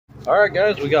Alright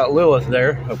guys, we got Lilith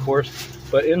there, of course.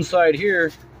 But inside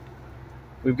here,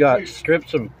 we've got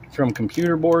strips from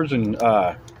computer boards and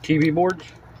TV boards.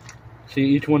 See,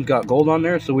 each one's got gold on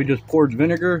there, so we just poured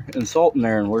vinegar and salt in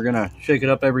there, and we're gonna shake it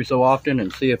up every so often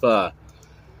and see if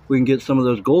we can get some of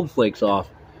those gold flakes off.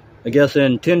 I guess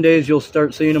in 10 days you'll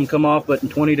start seeing them come off, but in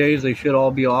 20 days they should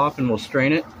all be off, and we'll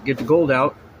strain it, get the gold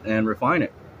out, and refine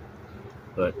it.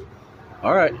 But,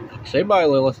 alright, say bye,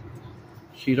 Lilith.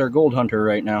 She's our gold hunter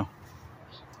right now.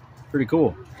 Pretty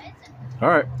cool.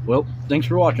 Alright, well, thanks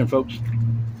for watching, folks.